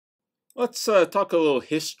Let's talk a little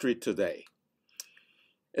history today.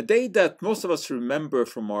 A day that most of us remember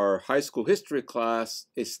from our high school history class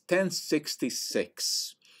is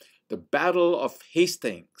 1066, the Battle of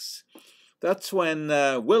Hastings. That's when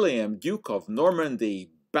William, Duke of Normandy,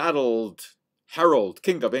 battled Harold,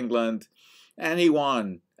 King of England, and he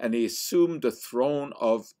won, and he assumed the throne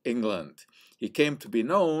of England. He came to be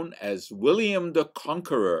known as William the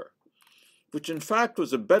Conqueror, which in fact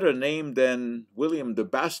was a better name than William the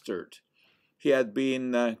Bastard. He had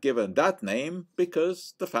been given that name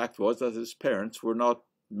because the fact was that his parents were not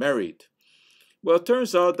married. Well, it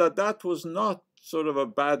turns out that that was not sort of a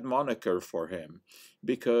bad moniker for him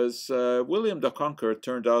because William the Conqueror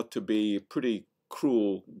turned out to be a pretty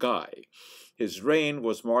cruel guy. His reign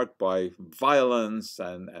was marked by violence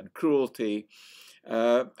and cruelty.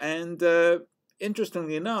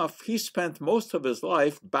 Interestingly enough, he spent most of his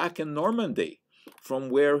life back in Normandy, from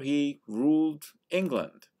where he ruled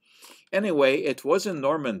England. Anyway, it was in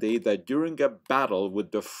Normandy that during a battle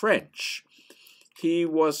with the French, he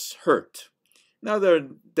was hurt. Now, there are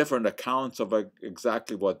different accounts of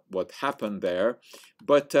exactly what happened there,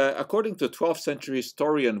 but according to 12th century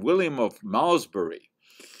historian William of Malmesbury,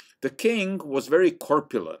 the king was very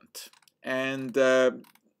corpulent, and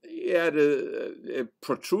he had a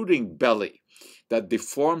protruding belly that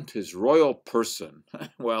deformed his royal person.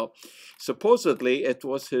 Well, supposedly it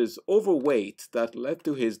was his overweight that led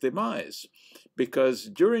to his demise, because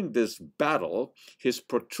during this battle, his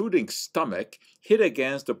protruding stomach hit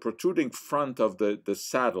against the protruding front of the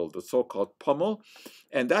saddle, the so-called pommel,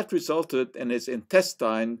 and that resulted in his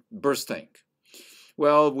intestine bursting.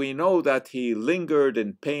 Well, we know that he lingered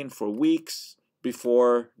in pain for weeks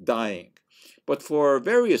before dying. But for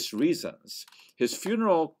various reasons, his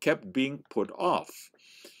funeral kept being put off,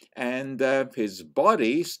 and his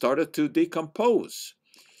body started to decompose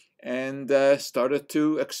and started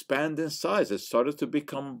to expand in size. It started to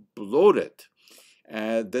become bloated.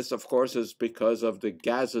 And this, of course, is because of the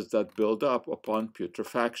gases that build up upon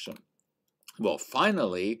putrefaction. Well,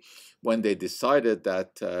 finally, when they decided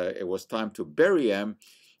that it was time to bury him,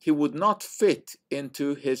 he would not fit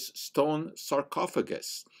into his stone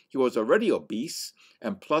sarcophagus. He was already obese,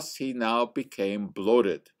 and plus he now became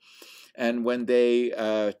bloated. And when they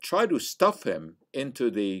tried to stuff him into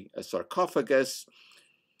the sarcophagus,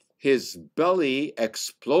 his belly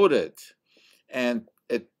exploded, and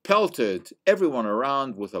it pelted everyone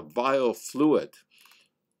around with a vile fluid.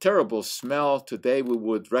 Terrible smell. Today we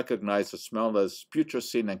would recognize the smell as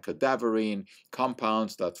putrescine and cadaverine,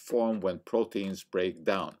 compounds that form when proteins break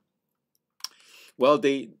down. Well,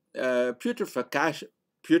 the putrefaction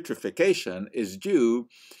is due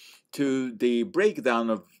to the breakdown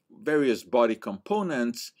of various body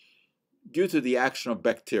components due to the action of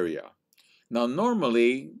bacteria. Now,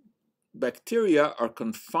 normally, bacteria are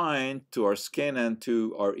confined to our skin and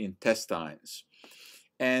to our intestines,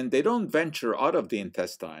 and they don't venture out of the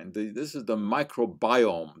intestine. This is the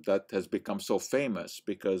microbiome that has become so famous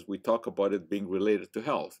because we talk about it being related to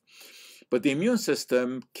health. But the immune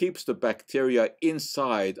system keeps the bacteria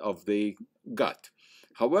inside of the gut.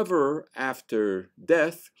 However, after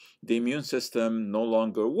death, the immune system no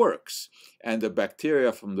longer works, and the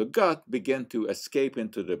bacteria from the gut begin to escape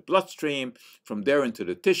into the bloodstream, from there into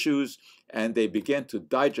the tissues, and they begin to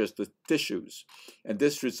digest the tissues. And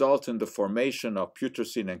this results in the formation of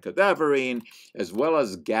putrescine and cadaverine, as well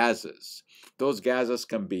as gases. Those gases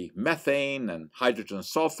can be methane and hydrogen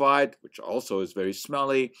sulfide, which also is very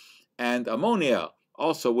smelly, and ammonia,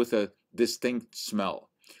 also with a distinct smell.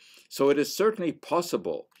 So it is certainly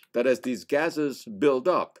possible that as these gases build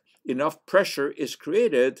up, enough pressure is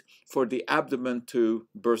created for the abdomen to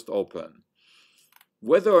burst open.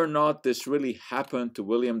 Whether or not this really happened to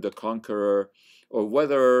William the Conqueror, or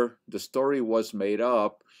whether the story was made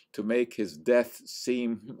up to make his death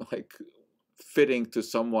seem like fitting to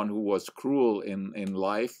someone who was cruel in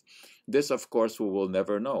life, this, of course, we will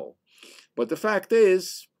never know. But the fact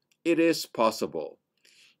is, it is possible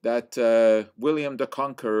that William the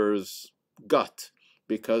Conqueror's gut,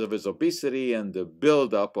 because of his obesity and the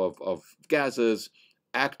buildup of gases,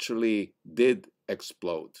 actually did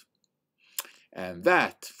explode. And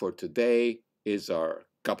that, for today, is our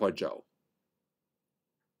Kappa Joe.